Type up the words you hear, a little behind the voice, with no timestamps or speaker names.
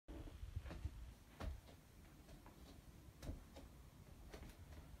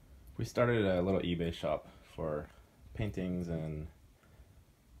We started a little eBay shop for paintings and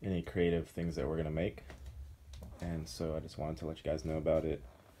any creative things that we're going to make. And so I just wanted to let you guys know about it.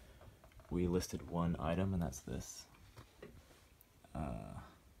 We listed one item, and that's this.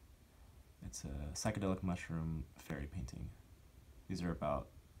 It's a psychedelic mushroom fairy painting. These are about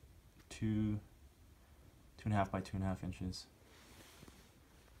 2.5 by 2.5 inches.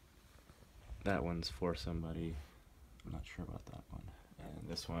 That one's for somebody. I'm not sure about that one. And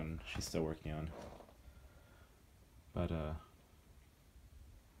this one she's still working on. But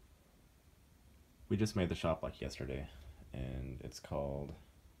we just made the shop like yesterday, and it's called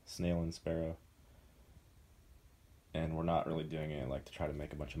Snail and Sparrow. And we're not really doing it like to try to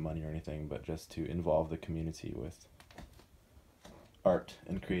make a bunch of money or anything, but just to involve the community with art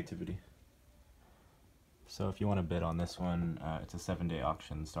and creativity. So if you want to bid on this one, it's a 7-day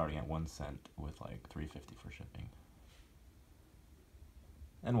auction starting at 1 cent with like $3.50 for shipping.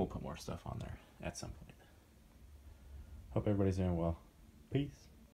 And we'll put more stuff on there at some point. Hope everybody's doing well. Peace.